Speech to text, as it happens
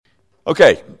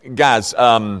Okay, guys,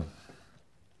 let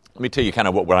me tell you kind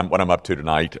of what I'm up to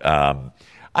tonight. I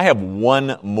have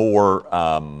one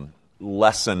more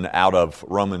lesson out of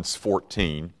Romans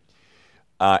 14,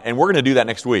 and we're going to do that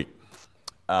next week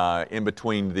in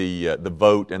between the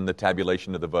vote and the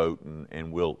tabulation of the vote,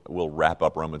 and we'll wrap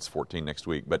up Romans 14 next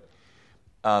week. But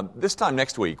this time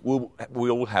next week,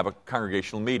 we'll have a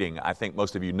congregational meeting. I think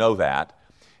most of you know that.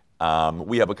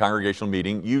 We have a congregational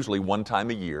meeting usually one time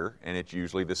a year, and it's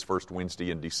usually this first Wednesday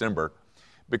in December,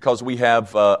 because we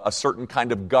have a certain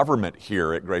kind of government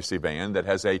here at Gracie Van that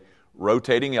has a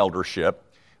rotating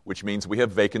eldership, which means we have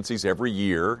vacancies every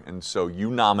year, and so you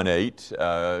nominate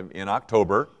in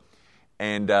October,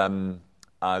 and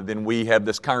then we have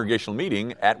this congregational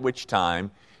meeting, at which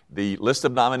time the list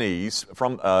of nominees,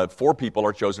 from 4 people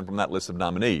are chosen from that list of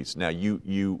nominees. Now,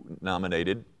 you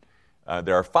nominated.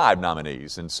 There are 5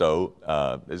 nominees, and so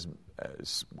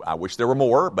I wish there were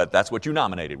more, but that's what you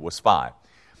nominated, was 5.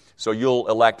 So you'll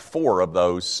elect 4 of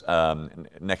those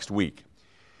next week.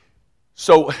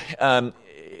 So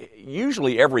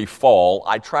usually every fall,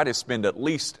 I try to spend at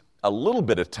least a little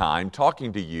bit of time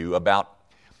talking to you about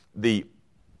the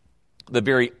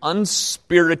very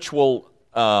unspiritual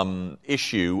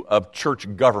issue of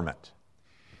church government.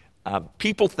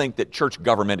 People think that church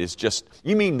government is just,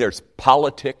 you mean there's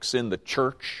politics in the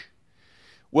church?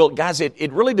 Well, guys,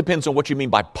 it really depends on what you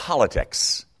mean by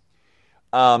politics.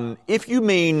 If you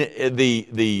mean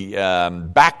the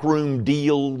backroom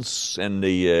deals and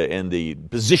the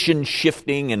position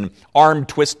shifting and arm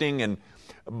twisting and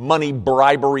money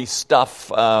bribery stuff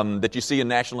that you see in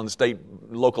national and state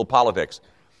local politics,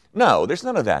 no, there's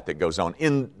none of that goes on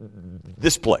in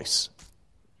this place.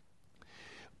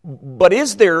 But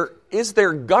is there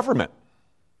government?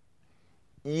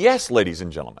 Yes, ladies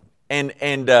and gentlemen, and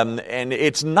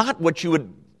it's not what you would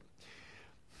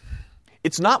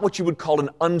call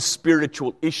an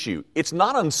unspiritual issue. It's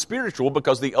not unspiritual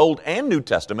because the Old and New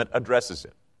Testament addresses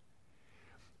it.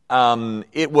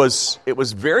 It was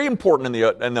very important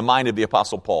in the mind of the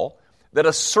Apostle Paul that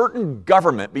a certain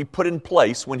government be put in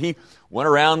place. When he went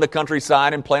around the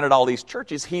countryside and planted all these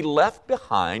churches, he left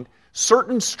behind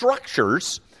certain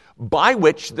structures by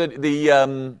which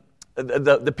the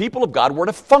people of God were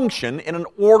to function in an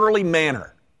orderly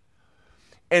manner.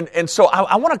 And so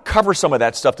I want to cover some of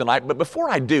that stuff tonight, but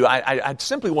before I do, I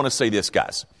simply want to say this,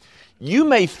 guys. You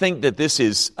may think that this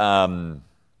is a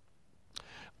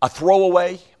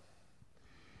throwaway,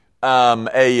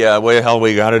 well,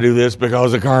 we got to do this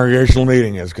because the congregational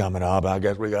meeting is coming up. I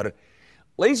guess we got to.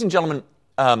 Ladies and gentlemen,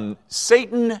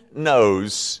 Satan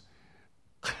knows,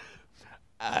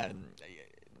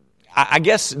 I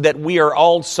guess that we are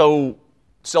all so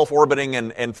self-orbiting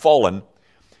and fallen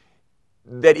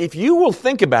that if you will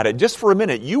think about it just for a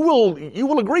minute, you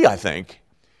will agree, I think,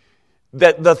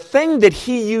 that the thing that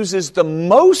he uses the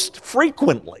most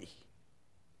frequently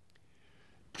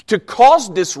to cause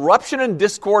disruption and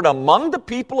discord among the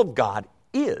people of God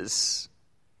is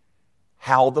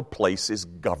how the place is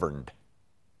governed.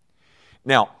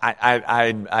 Now,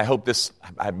 I hope this,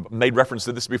 I've made reference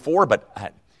to this before,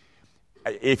 but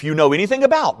if you know anything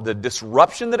about the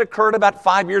disruption that occurred about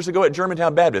 5 years ago at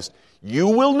Germantown Baptist, you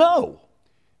will know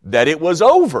that it was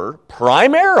over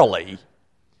primarily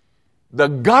the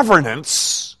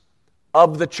governance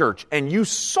of the church. And you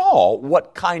saw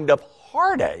what kind of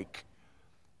heartache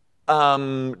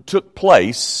took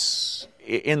place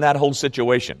in that whole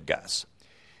situation, guys.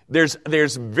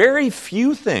 There's very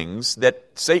few things that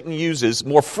Satan uses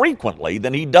more frequently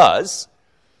than he does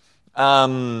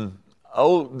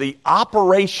the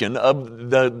operation of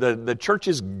the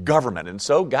church's government. And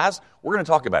so, guys, we're going to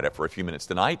talk about it for a few minutes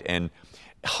tonight, and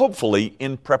hopefully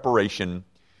in preparation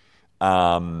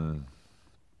for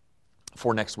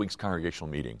next week's congregational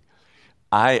meeting.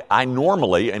 I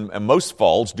normally, and most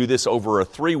falls, do this over a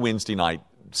 3 Wednesday night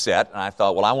set, and I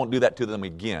thought, well, I won't do that to them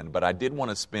again, but I did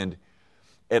want to spend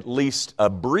at least a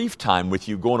brief time with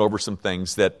you going over some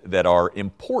things that are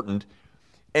important,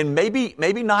 and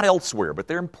maybe not elsewhere, but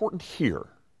they're important here,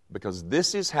 because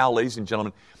this is how, ladies and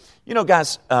gentlemen, you know,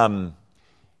 guys,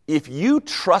 if you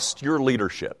trust your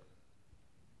leadership,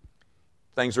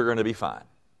 things are going to be fine.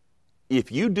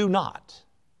 If you do not,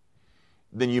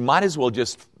 then you might as well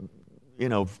just, you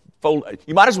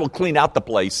might as well clean out the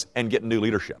place and get new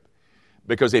leadership.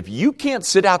 Because if you can't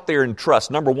sit out there and trust,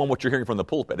 number one, what you're hearing from the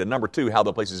pulpit, and number 2, how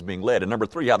the place is being led, and number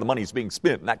 3, how the money is being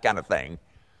spent, and that kind of thing,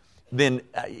 then,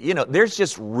 there's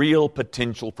just real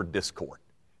potential for discord,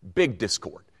 big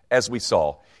discord, as we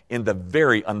saw in the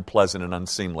very unpleasant and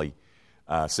unseemly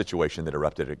situation that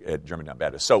erupted at Germantown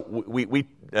Baptist. So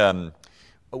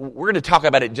we're going to talk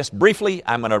about it just briefly.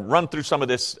 I'm going to run through some of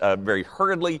this very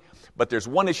hurriedly, but there's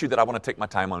one issue that I want to take my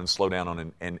time on and slow down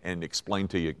on and explain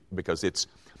to you, because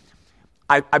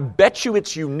I bet you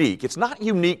it's unique. It's not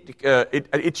unique.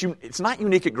 It's not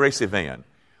unique at Grace Evan,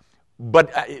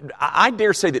 but I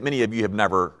dare say that many of you have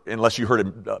never, unless you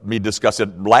heard me discuss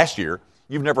it last year,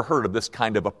 you've never heard of this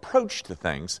kind of approach to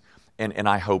things, and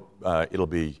I hope it'll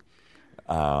be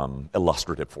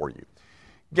illustrative for you.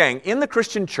 Gang, in the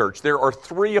Christian church, there are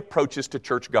three approaches to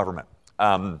church government.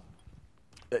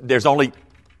 There's only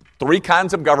three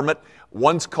kinds of government.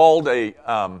 One's called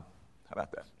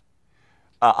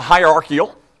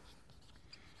hierarchical.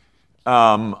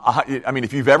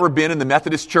 If you've ever been in the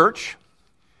Methodist church,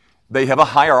 they have a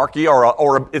hierarchy,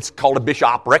 or it's called a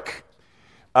bishopric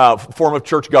form of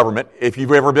church government. If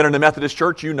you've ever been in the Methodist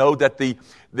church, you know that the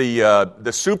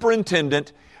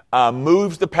superintendent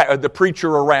moves the preacher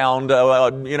around,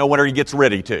 whenever he gets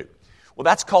ready to. Well,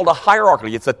 that's called a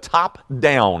hierarchy. It's a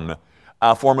top-down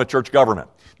form of church government.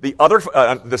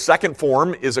 The second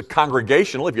form is a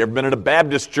congregational. If you've ever been in a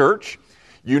Baptist church,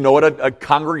 you know what a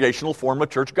congregational form of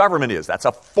church government is. That's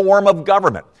a form of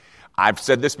government. I've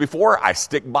said this before. I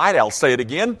stick by it. I'll say it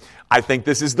again. I think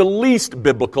this is the least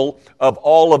biblical of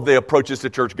all of the approaches to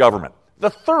church government. The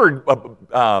third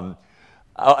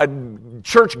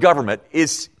church government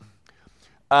is,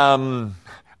 I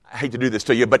hate to do this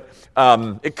to you, but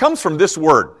it comes from this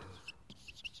word,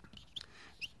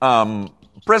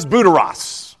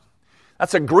 presbyteros.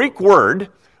 That's a Greek word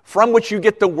from which you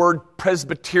get the word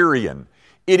Presbyterian.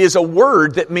 It is a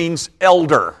word that means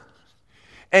elder.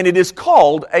 And it is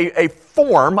called a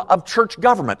form of church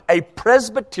government, a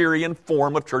Presbyterian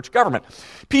form of church government.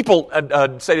 People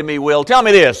say to me, well, tell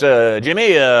me this,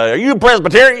 Jimmy, are you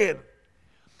Presbyterian?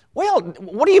 Well,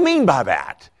 what do you mean by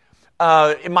that?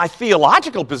 My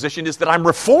theological position is that I'm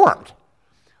Reformed.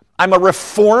 I'm a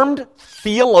Reformed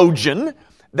theologian.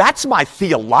 That's my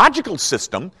theological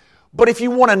system. But if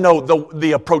you want to know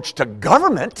the approach to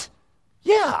government,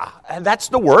 yeah, and that's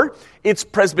the word. It's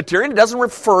Presbyterian. It doesn't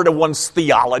refer to one's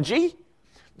theology.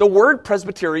 The word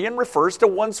Presbyterian refers to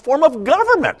one's form of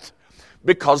government,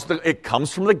 because it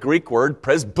comes from the Greek word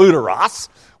presbyteros,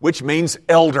 which means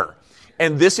elder.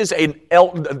 And this is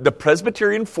the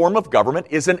Presbyterian form of government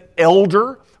is an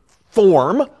elder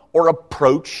form or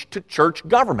approach to church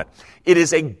government. It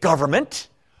is a government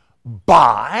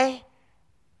by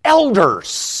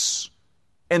elders.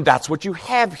 And that's what you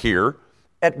have here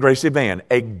at Grace Evan,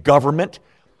 a government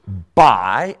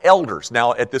by elders.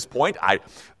 Now, at this point,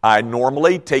 I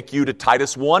normally take you to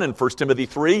Titus 1 and 1 Timothy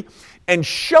 3 and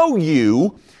show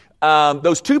you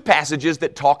those two passages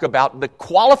that talk about the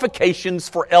qualifications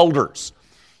for elders.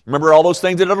 Remember all those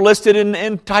things that are listed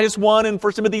in Titus 1 and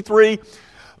 1 Timothy 3?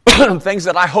 Things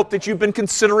that I hope that you've been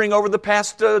considering over the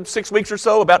past 6 weeks or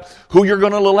so about who you're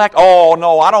going to elect. Oh,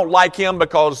 no, I don't like him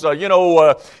because,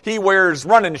 he wears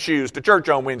running shoes to church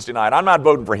on Wednesday night. I'm not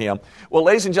voting for him. Well,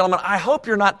 ladies and gentlemen, I hope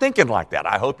you're not thinking like that.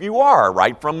 I hope you are,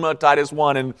 right, from Titus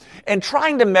 1 and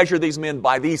trying to measure these men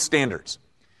by these standards.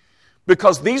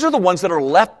 Because these are the ones that are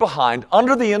left behind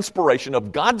under the inspiration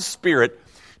of God's Spirit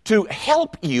to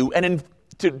help you and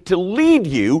to lead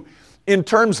you in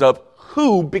terms of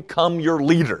who become your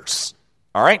leaders.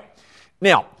 All right?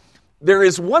 Now, there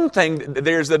is one thing,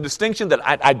 there's a distinction that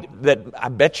I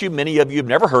bet you many of you have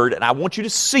never heard, and I want you to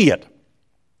see it.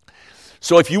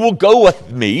 So if you will go with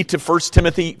me to 1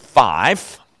 Timothy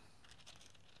 5,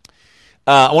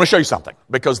 I want to show you something,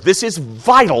 because this is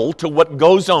vital to what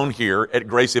goes on here at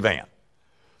Grace Evan.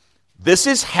 This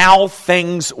is how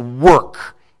things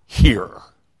work here.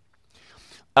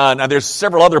 Now, there's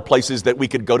several other places that we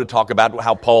could go to talk about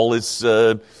how Paul is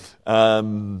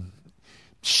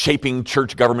shaping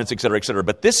church governments, et cetera, et cetera.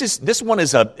 But this one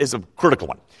is a critical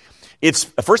one. It's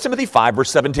 1 Timothy 5,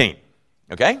 verse 17.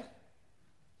 Okay?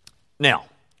 Now,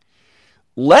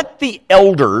 let the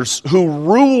elders who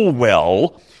rule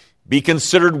well be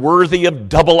considered worthy of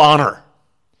double honor,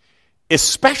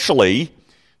 especially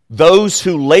those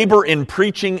who labor in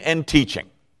preaching and teaching.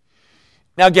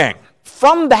 Now, gang,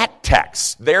 from that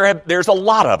text, there's a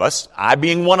lot of us, I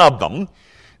being one of them,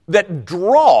 that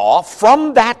draw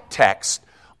from that text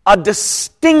a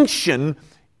distinction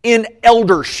in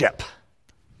eldership.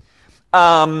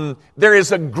 There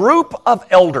is a group of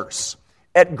elders.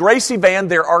 At Grace Evan,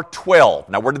 there are 12.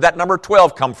 Now, where did that number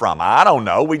 12 come from? I don't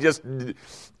know. We just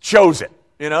chose it.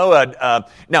 Now,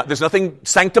 there's nothing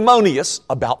sanctimonious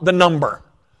about the number.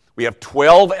 We have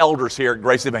 12 elders here at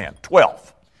Grace Evan.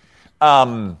 12.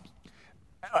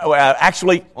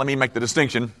 Actually, let me make the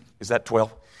distinction. Is that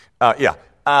 12? Yeah.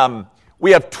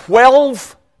 We have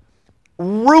 12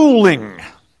 ruling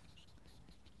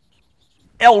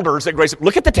elders at Grace,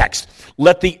 look at the text.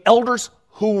 Let the elders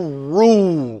who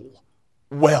rule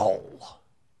well.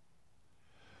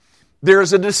 There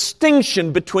is a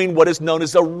distinction between what is known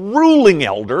as a ruling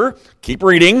elder, keep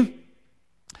reading,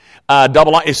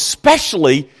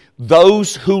 especially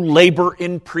those who labor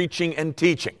in preaching and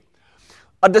teaching.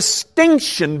 A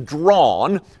distinction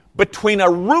drawn between a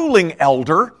ruling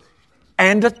elder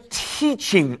and a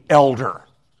teaching elder.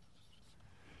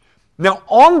 Now,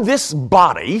 on this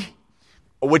body,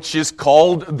 which is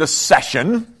called the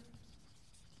session,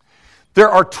 there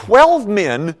are 12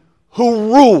 men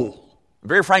who rule.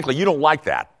 Very frankly, you don't like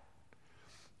that.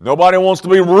 Nobody wants to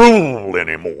be ruled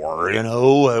anymore. You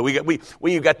know,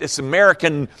 we got this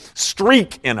American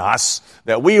streak in us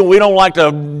that we don't like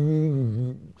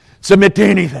to submit to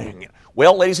anything.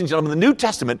 Well, ladies and gentlemen, the New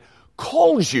Testament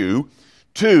calls you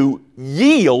to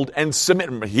yield and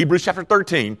submit. Hebrews chapter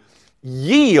 13,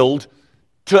 yield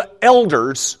to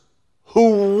elders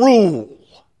who rule.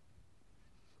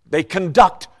 They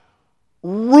conduct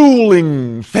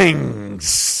ruling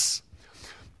things.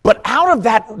 But out of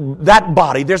that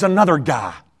body, there's another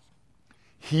guy.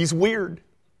 He's weird.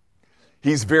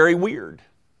 He's very weird.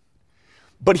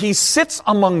 But he sits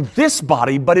among this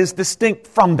body, but is distinct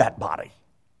from that body.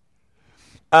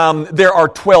 There are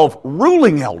 12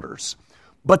 ruling elders,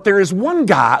 but there is one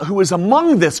guy who is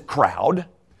among this crowd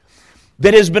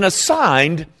that has been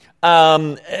assigned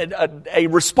a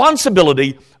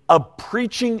responsibility of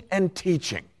preaching and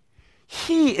teaching.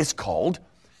 He is called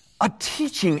a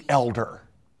teaching elder.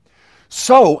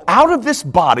 So, out of this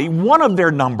body, one of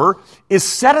their number is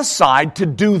set aside to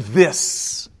do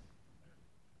this.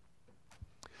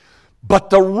 But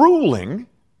the ruling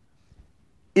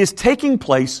is taking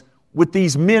place with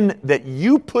these men that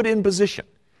you put in position,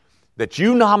 that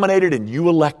you nominated and you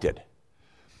elected.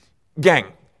 Gang,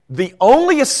 the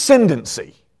only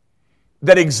ascendancy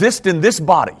that exists in this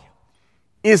body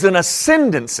is an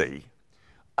ascendancy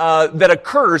that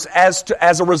occurs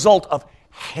as a result of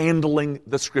handling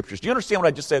the Scriptures. Do you understand what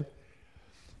I just said?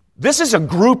 This is a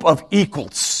group of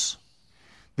equals.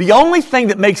 The only thing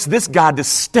that makes this guy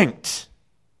distinct,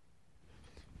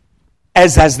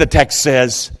 as the text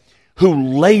says,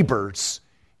 who labors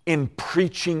in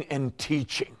preaching and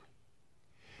teaching.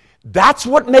 That's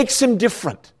what makes him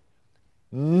different.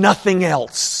 Nothing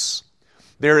else.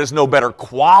 There is no better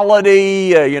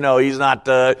quality, he's not,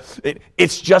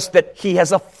 it's just that he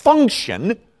has a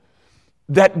function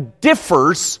that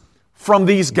differs from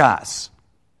these guys.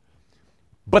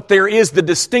 But there is the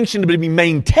distinction to be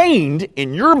maintained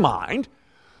in your mind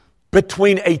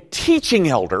between a teaching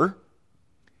elder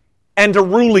and a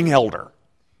ruling elder.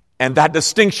 And that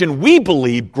distinction, we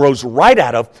believe, grows right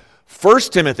out of 1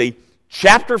 Timothy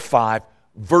chapter 5,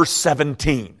 verse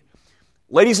 17.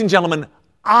 Ladies and gentlemen,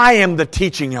 I am the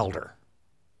teaching elder.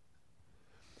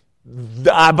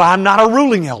 I'm not a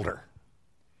ruling elder.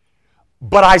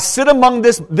 But I sit among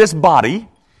this body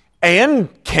and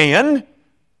can,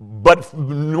 but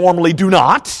normally do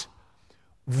not,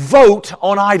 vote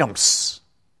on items.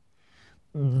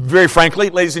 Very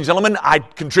frankly, ladies and gentlemen, I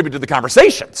contribute to the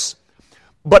conversations.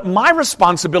 But my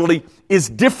responsibility is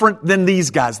different than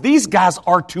these guys. These guys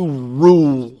are to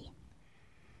rule.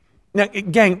 Now,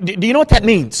 gang, do you know what that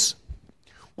means?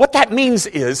 What that means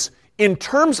is, in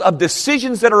terms of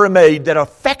decisions that are made that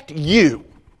affect you,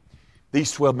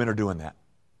 these 12 men are doing that.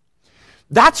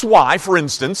 That's why, for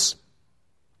instance,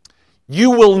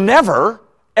 you will never,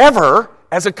 ever,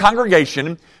 as a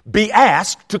congregation, be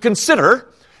asked to consider,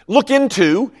 look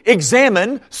into,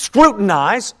 examine,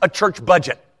 scrutinize a church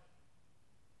budget.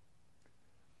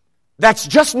 That's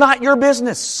just not your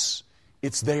business.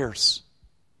 It's theirs.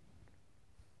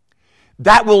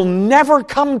 That will never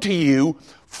come to you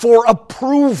for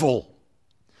approval.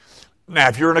 Now,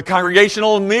 if you're in a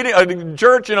congregational meeting, a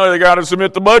church, they got to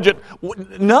submit the budget.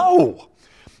 No.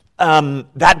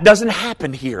 That doesn't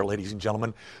happen here, ladies and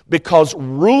gentlemen, because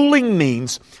ruling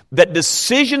means that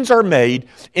decisions are made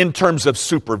in terms of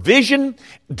supervision,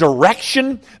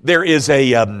 direction. There is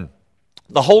the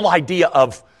whole idea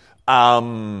of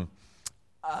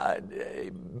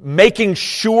making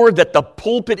sure that the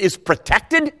pulpit is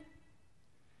protected,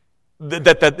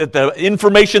 that the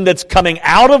information that's coming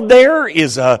out of there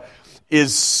is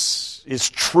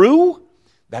true.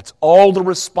 That's all the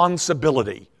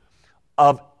responsibility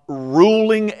of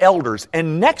ruling elders.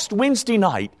 And next Wednesday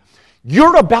night,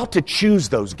 you're about to choose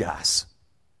those guys.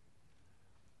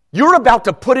 You're about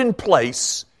to put in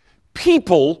place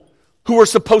people who are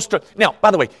supposed to... Now, by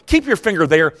the way, keep your finger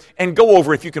there and go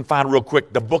over, if you can find real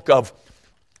quick, the book of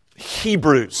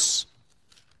Hebrews.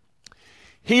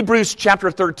 Hebrews chapter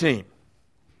 13.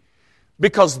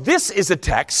 Because this is a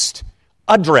text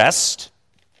addressed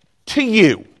to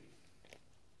you.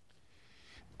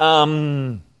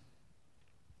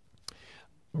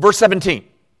 Verse 17.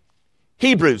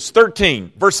 Hebrews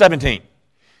 13, verse 17.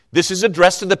 This is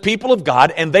addressed to the people of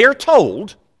God, and they are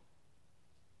told,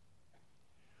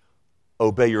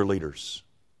 obey your leaders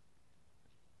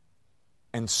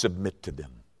and submit to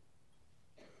them.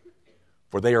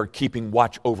 For they are keeping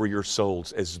watch over your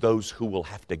souls as those who will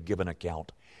have to give an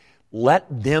account.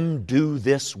 Let them do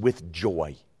this with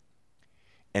joy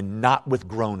and not with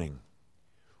groaning,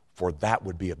 for that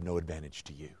would be of no advantage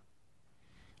to you.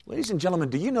 Ladies and gentlemen,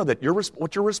 do you know that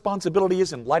what your responsibility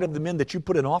is in light of the men that you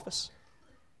put in office?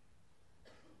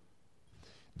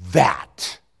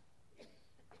 That.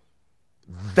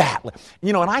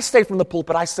 And I say from the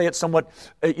pulpit, I say it somewhat,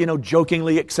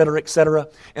 jokingly, et cetera,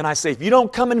 and I say, if you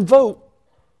don't come and vote,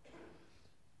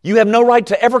 you have no right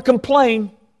to ever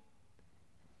complain.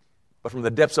 But from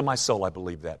the depths of my soul, I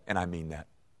believe that, and I mean that.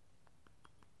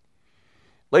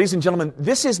 Ladies and gentlemen,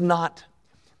 this is not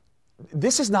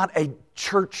a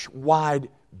church-wide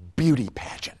beauty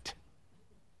pageant.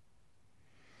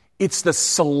 It's the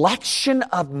selection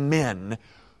of men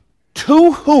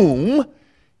to whom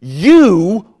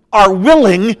you are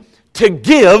willing to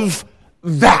give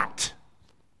that.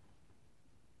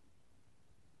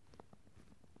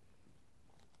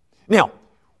 Now,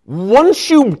 once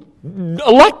you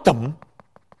elect them,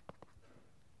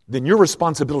 then your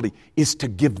responsibility is to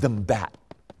give them that.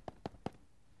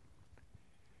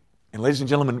 And ladies and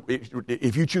gentlemen,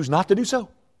 if you choose not to do so,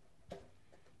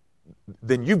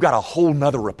 then you've got a whole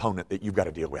nother opponent that you've got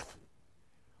to deal with.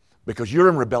 Because you're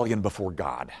in rebellion before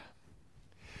God.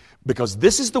 Because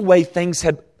this is the way things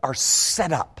are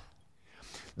set up.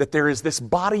 That there is this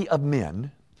body of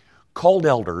men called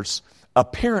elders.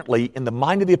 Apparently, in the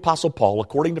mind of the Apostle Paul,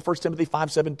 according to 1 Timothy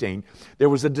 5:17, there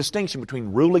was a distinction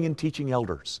between ruling and teaching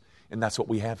elders. And that's what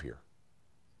we have here.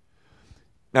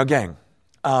 Now, gang,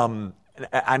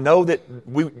 I know that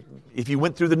if you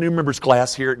went through the new members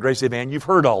class here at Grace Evan, you've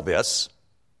heard all this.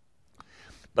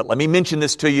 But let me mention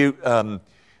this to you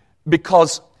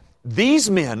because these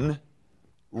men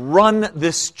run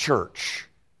this church.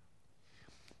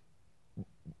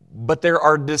 But there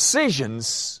are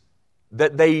decisions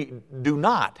that they do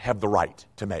not have the right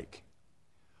to make.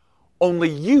 Only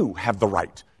you have the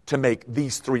right to make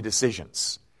these three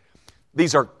decisions.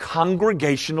 These are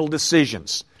congregational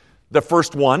decisions. The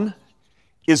first one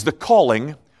is the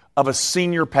calling of a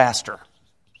senior pastor.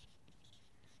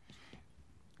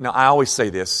 Now, I always say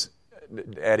this,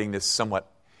 adding this somewhat.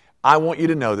 I want you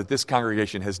to know that this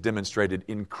congregation has demonstrated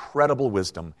incredible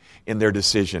wisdom in their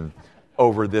decision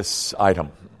over this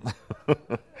item.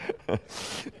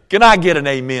 Can I get an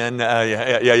amen?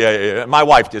 Yeah. My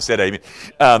wife just said amen.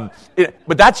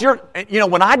 But that's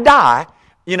when I die,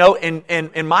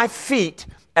 and my feet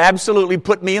absolutely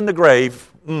put me in the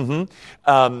grave,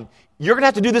 you're going to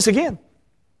have to do this again.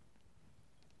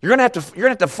 You're going to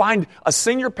have to find a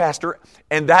senior pastor,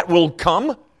 and that will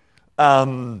come.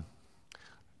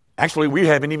 Actually, we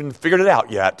haven't even figured it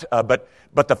out yet,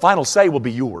 but the final say will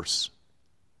be yours.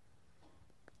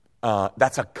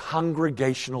 That's a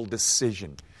congregational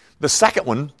decision. The second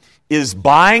one is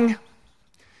buying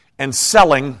and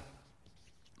selling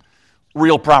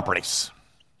real properties.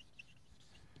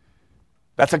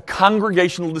 That's a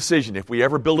congregational decision. If we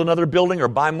ever build another building or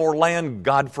buy more land,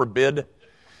 God forbid.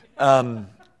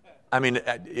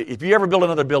 If you ever build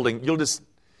another building,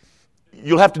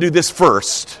 you'll have to do this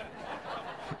first,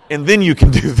 and then you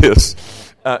can do this,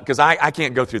 because I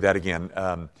can't go through that again.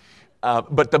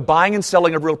 But the buying and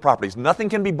selling of real properties, nothing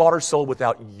can be bought or sold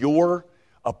without your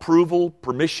approval,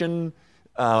 permission,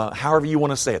 however you want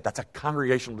to say it. That's a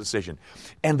congregational decision.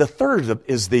 And the third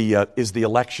is the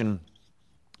election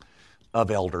of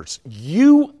elders.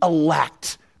 You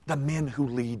elect the men who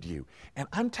lead you. And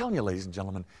I'm telling you, ladies and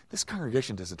gentlemen, this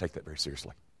congregation doesn't take that very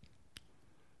seriously. It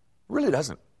really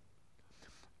doesn't.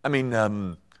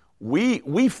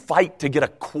 We fight to get a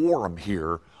quorum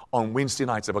here on Wednesday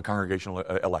nights of a congregational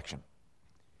election.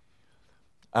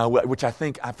 Which I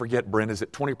forget, Brent, is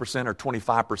it 20% or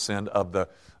 25% of the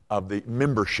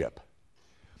membership?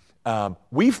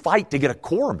 We fight to get a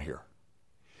quorum here.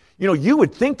 You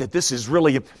would think that this is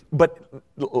really, but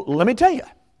let me tell you,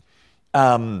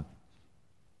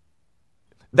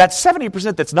 that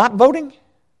 70% that's not voting,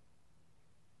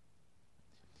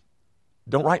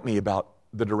 don't write me about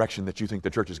the direction that you think the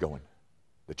church is going,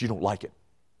 that you don't like it.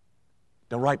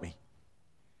 Don't write me.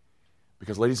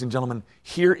 Because, ladies and gentlemen,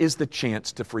 here is the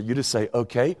chance for you to say,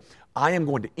 okay, I am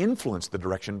going to influence the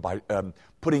direction by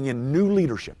putting in new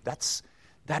leadership. That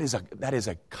is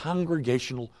a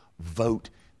congregational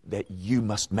vote that you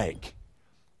must make.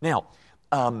 Now,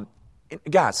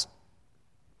 guys,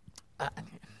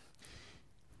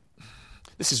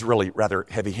 this is really rather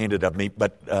heavy-handed of me,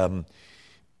 but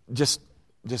just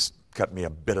cut me a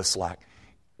bit of slack.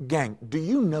 Gang, do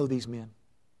you know these men?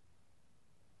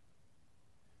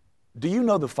 Do you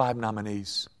know the 5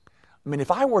 nominees? I mean,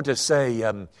 if I were to say,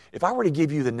 if I were to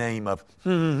give you the name of,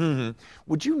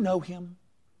 would you know him?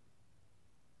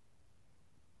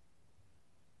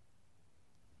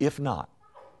 If not,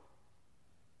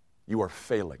 you are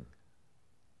failing.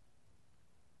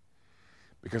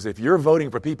 Because if you're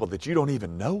voting for people that you don't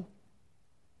even know,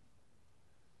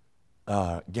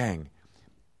 gang,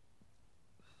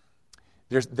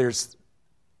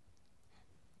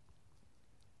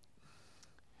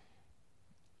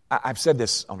 I've said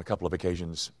this on a couple of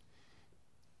occasions.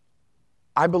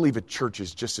 I believe a church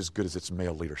is just as good as its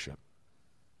male leadership.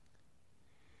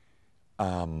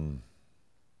 And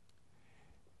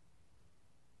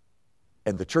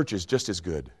the church is just as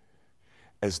good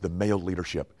as the male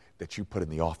leadership that you put in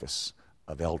the office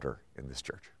of elder in this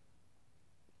church.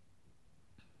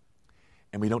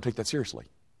 And we don't take that seriously.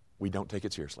 We don't take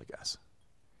it seriously, guys.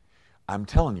 I'm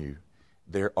telling you,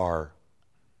 there are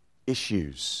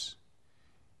issues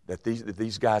that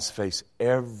these guys face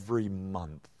every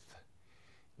month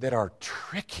that are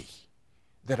tricky,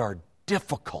 that are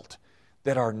difficult,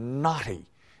 that are knotty,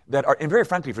 and very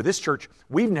frankly, for this church,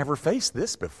 we've never faced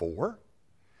this before.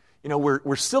 You know,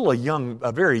 we're still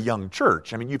a very young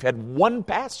church. I mean, you've had one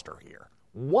pastor here,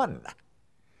 one.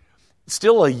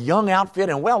 Still a young outfit,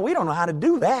 and well, we don't know how to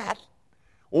do that.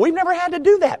 Well, we've never had to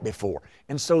do that before.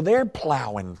 And so they're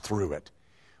plowing through it.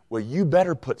 Well, you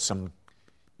better put some,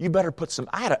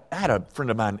 I had a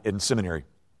friend of mine in seminary.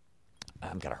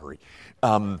 I've got to hurry.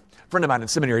 Friend of mine in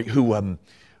seminary who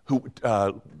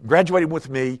graduated with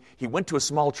me. He went to a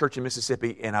small church in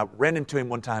Mississippi, and I ran into him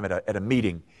one time at a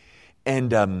meeting.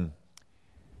 And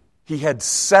he had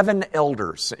 7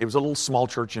 elders. It was a little small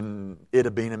church in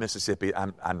Itta Bena, Mississippi.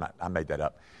 I made that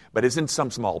up. But it's in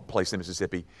some small place in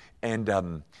Mississippi.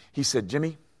 And he said,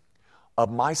 Jimmy,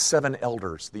 of my 7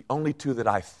 elders, the only 2 that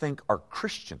I think are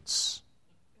Christians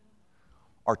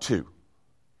are 2.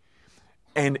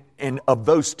 And of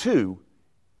those 2,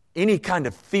 any kind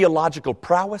of theological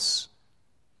prowess,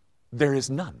 there is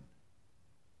none.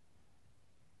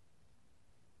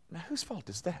 Now, whose fault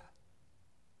is that?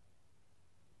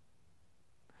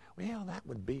 Well, that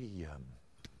would be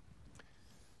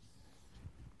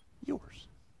yours.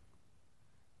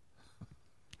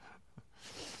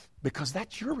 Because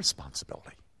that's your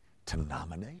responsibility to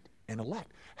nominate and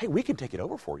elect. Hey, we can take it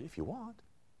over for you if you want.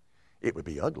 It would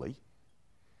be ugly.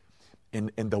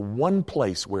 And the one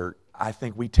place where I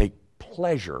think we take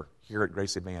pleasure here at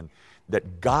Grace Advan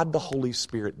that God the Holy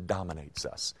Spirit dominates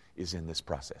us is in this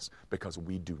process, because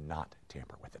we do not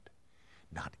tamper with it.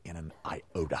 Not in an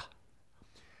iota.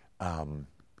 I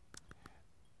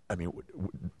mean,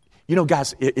 you know,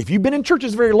 guys, if you've been in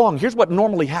churches very long, here's what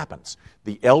normally happens.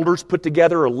 The elders put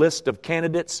together a list of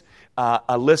candidates,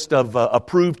 a list of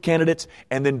approved candidates,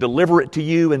 and then deliver it to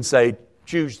you and say,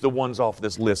 choose the ones off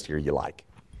this list here you like.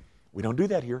 We don't do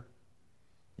that here.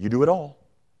 You do it all.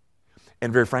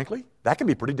 And very frankly, that can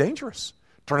be pretty dangerous,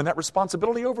 turning that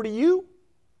responsibility over to you.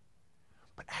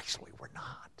 But actually, we're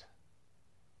not.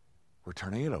 We're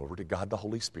turning it over to God the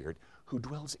Holy Spirit who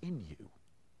dwells in you.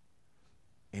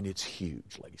 And it's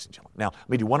huge, ladies and gentlemen. Now, let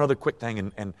me do one other quick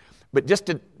thing, but just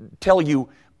to tell you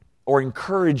or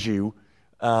encourage you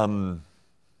to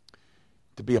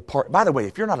be a part. By the way,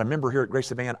 if you're not a member here at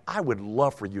Grace Advan, I would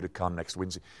love for you to come next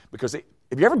Wednesday. Because have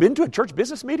you ever been to a church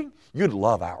business meeting? You'd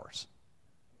love ours.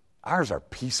 Ours are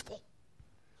peaceful.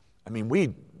 I mean,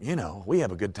 we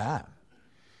have a good time.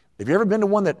 Have you ever been to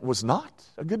one that was not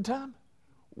a good time?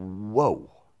 Whoa.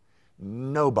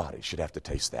 Nobody should have to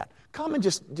taste that. Come and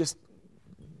just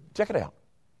check it out.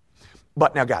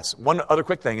 But now, guys, one other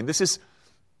quick thing, and this is,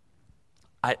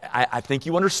 I think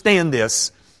you understand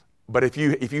this, but if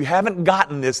you haven't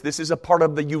gotten this, this is a part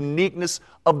of the uniqueness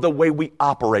of the way we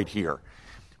operate here.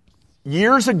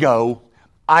 Years ago,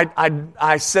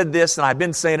 I said this, and I've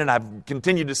been saying it, and I've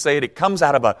continued to say it. It comes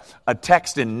out of a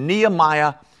text in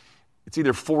Nehemiah. It's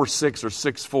either 4:6 or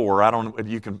 6:4. I don't know if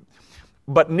you can.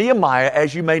 But Nehemiah,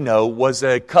 as you may know, was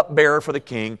a cupbearer for the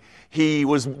king. He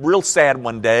was real sad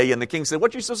one day, and the king said,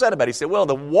 "What are you so sad about?" He said, "Well,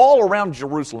 the wall around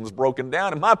Jerusalem is broken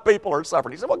down, and my people are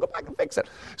suffering." He said, "Well, go back and fix it."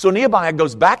 So Nehemiah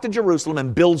goes back to Jerusalem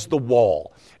and builds the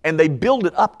wall. And they build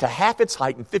it up to half its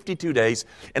height in 52 days.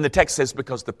 And the text says,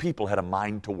 because the people had a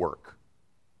mind to work.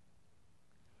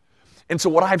 And so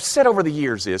what I've said over the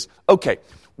years is, okay,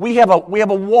 we have a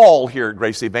wall here at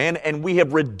Grace Advan, and we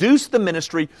have reduced the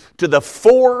ministry to the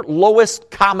 4 lowest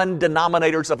common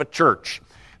denominators of a church.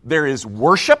 There is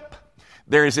worship,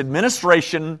 There is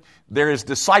administration, there is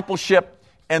discipleship,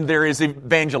 and there is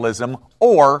evangelism,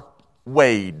 or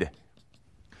WADE.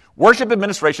 Worship,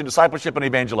 administration, discipleship, and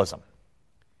evangelism.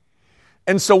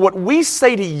 And so what we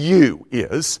say to you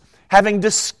is, having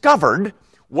discovered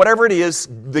whatever it is,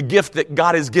 the gift that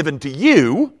God has given to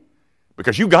you,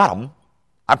 because you got them,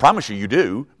 I promise you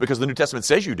do, because the New Testament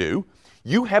says you do,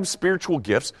 you have spiritual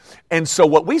gifts. And so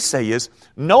what we say is,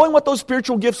 knowing what those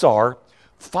spiritual gifts are,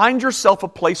 find yourself a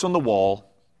place on the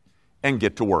wall and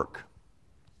get to work.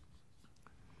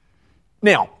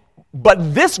 Now,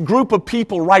 but this group of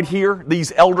people right here,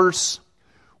 these elders,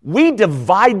 we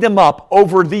divide them up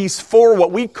over these 4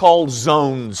 what we call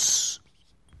zones.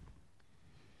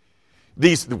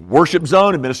 The worship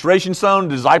zone, administration zone,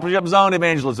 discipleship zone,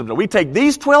 evangelism zone. We take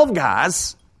these 12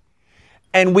 guys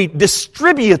and we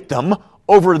distribute them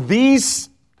over these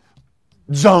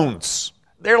zones.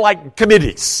 They're like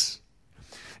committees.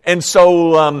 And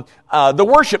so the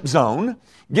worship zone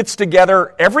gets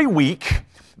together every week.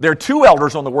 There are 2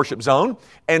 elders on the worship zone.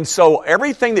 And so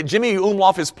everything that Jimmy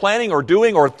Umlauf is planning or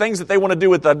doing, or things that they want to do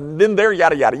with in there,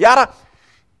 yada, yada, yada,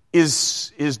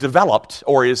 is developed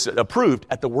or is approved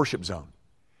at the worship zone.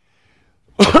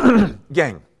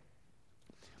 Gang,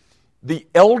 the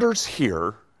elders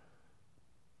here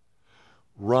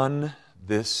run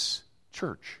this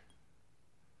church.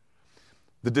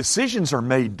 The decisions are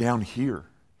made down here.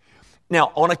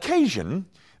 Now, on occasion,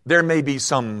 there may be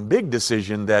some big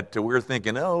decision that we're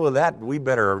thinking, oh, that we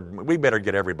better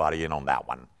get everybody in on that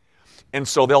one. And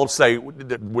so they'll say,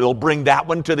 we'll bring that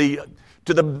one to the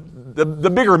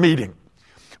bigger meeting.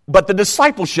 But the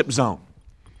discipleship zone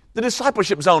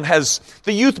has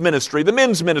the youth ministry, the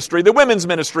men's ministry, the women's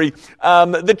ministry,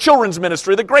 the children's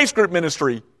ministry, the grace group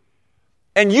ministry.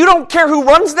 And you don't care who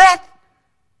runs that?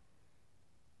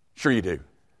 Sure you do.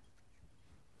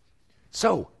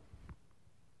 So,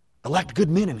 elect good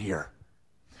men in here.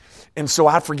 And so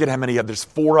I forget how many of there's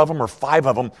 4 of them or 5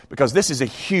 of them, because this is a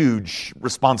huge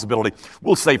responsibility.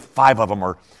 We'll say 5 of them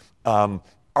are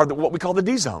what we call the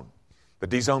D zone. The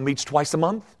D zone meets twice a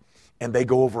month, and they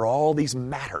go over all these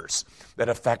matters that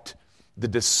affect the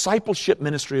discipleship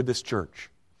ministry of this church.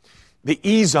 The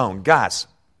E zone, guys,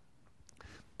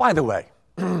 by the way,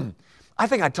 I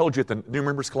think I told you at the new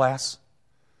members class,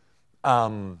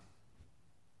 no,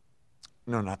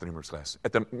 not the new members class,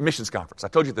 at the missions conference. I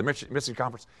told you at the missions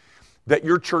conference that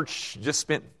your church just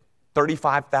spent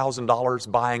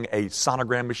 $35,000 buying a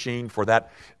sonogram machine for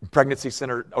that pregnancy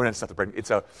center. Oh, no, it's not the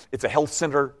pregnancy. It's a health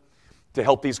center to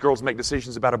help these girls make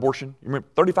decisions about abortion. You remember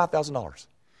 $35,000.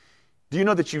 Do you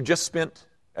know that you just spent,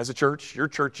 as a church, your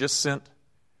church just sent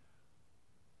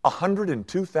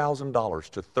 $102,000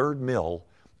 to Third Mill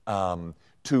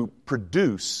to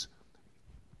produce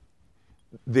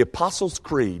the Apostles'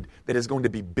 Creed that is going to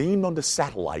be beamed onto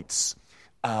satellites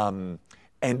and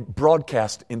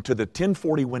broadcast into the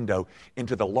 1040 window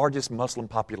into the largest Muslim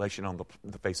population on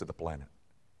the face of the planet.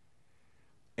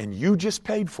 And you just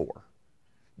paid for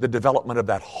the development of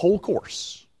that whole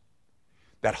course,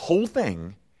 that whole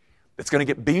thing that's going to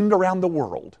get beamed around the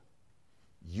world,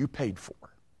 you paid for.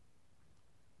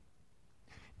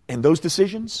 And those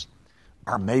decisions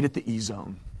are made at the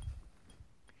E-Zone.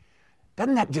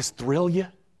 Doesn't that just thrill you?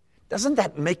 Doesn't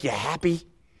that make you happy?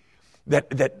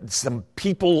 That some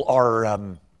people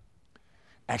are...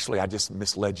 actually, I just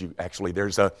misled you. Actually,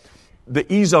 the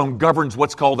E-Zone governs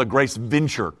what's called a Grace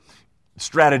Venture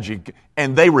strategy,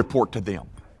 and they report to them.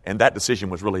 And that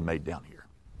decision was really made down here.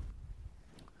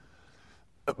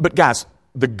 But guys,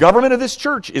 the government of this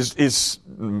church is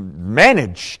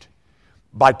managed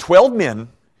by 12 men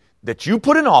that you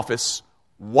put in office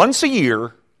once a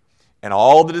year, and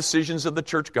all the decisions of the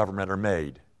church government are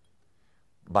made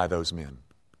by those men.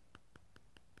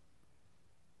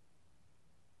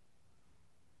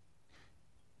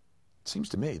 It seems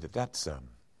to me that that's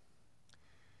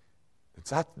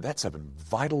of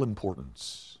vital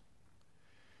importance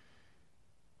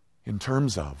in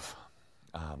terms of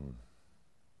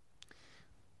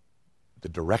the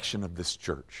direction of this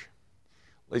church.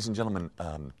 Ladies and gentlemen,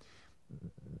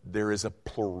 there is a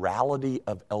plurality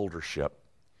of eldership.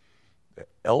 The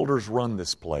elders run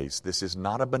this place. This is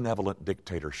not a benevolent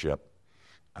dictatorship.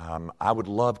 I would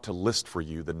love to list for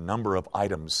you the number of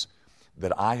items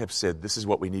that I have said, this is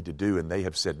what we need to do, and they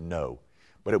have said no.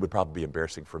 But it would probably be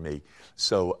embarrassing for me.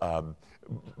 So,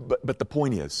 but the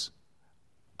point is,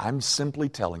 I'm simply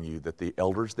telling you that the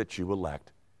elders that you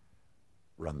elect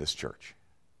run this church.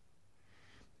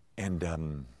 And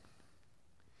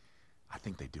I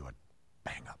think they do a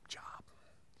bang-up job.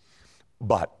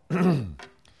 But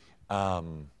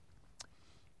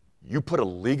you put a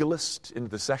legalist into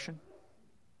the session,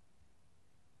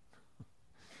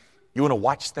 You want to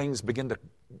watch things begin to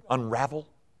unravel?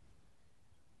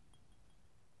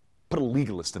 Put a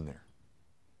legalist in there.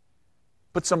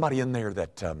 Put somebody in there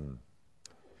that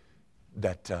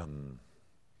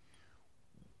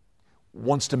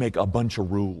wants to make a bunch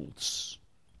of rules,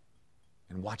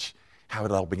 and watch how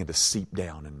it'll all begin to seep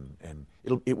down, and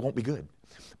it won't be good.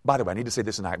 By the way, I need to say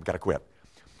this, and I've got to quit.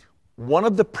 One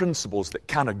of the principles that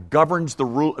kind of governs the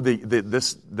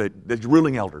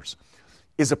ruling elders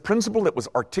is a principle that was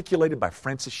articulated by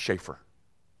Francis Schaeffer.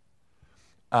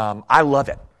 I love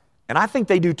it, and I think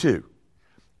they do too.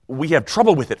 We have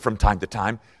trouble with it from time to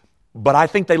time, but I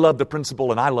think they love the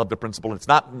principle, and I love the principle. It's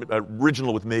not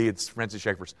original with me, it's Francis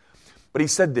Schaeffer's. But he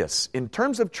said this: in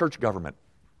terms of church government,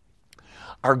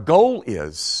 our goal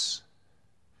is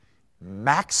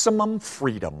maximum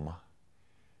freedom,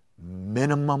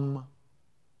 minimum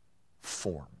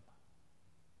form.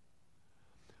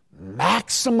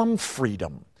 Maximum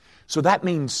freedom. So that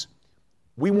means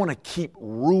we want to keep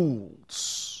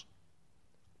rules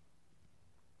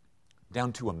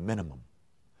down to a minimum.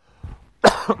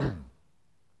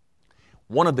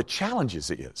 One of the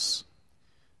challenges is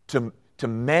to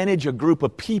manage a group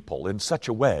of people in such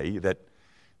a way that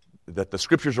the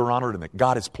Scriptures are honored and that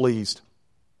God is pleased,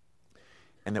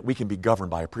 and that we can be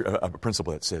governed by a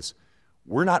principle that says,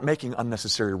 we're not making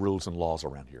unnecessary rules and laws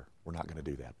around here. We're not going to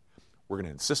do that. We're going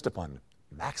to insist upon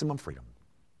maximum freedom,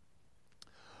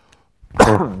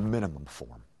 minimum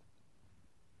form.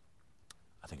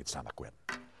 I think it's time I quit.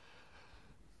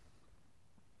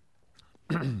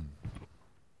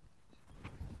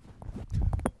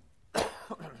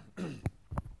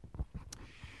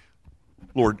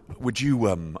 Lord, would you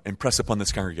impress upon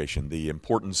this congregation the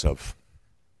importance of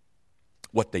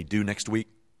what they do next week,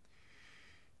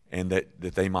 and that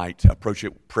they might approach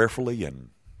it prayerfully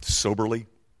and soberly,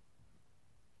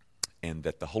 and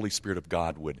that the Holy Spirit of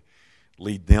God would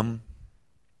lead them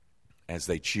as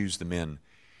they choose the men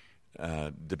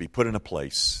to be put in a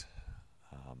place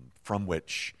from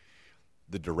which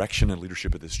the direction and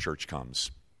leadership of this church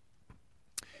comes.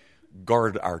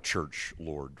 Guard our church,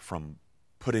 Lord, from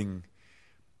putting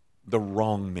the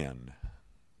wrong men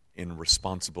in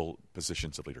responsible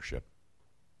positions of leadership.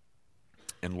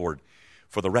 And Lord,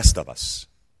 for the rest of us,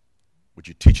 would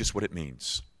you teach us what it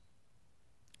means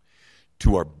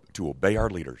to obey our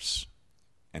leaders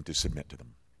and to submit to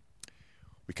them?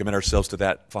 We commit ourselves to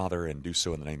that, Father, and do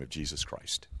so in the name of Jesus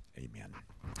Christ. Amen.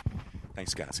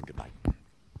 Thanks, guys, and good night.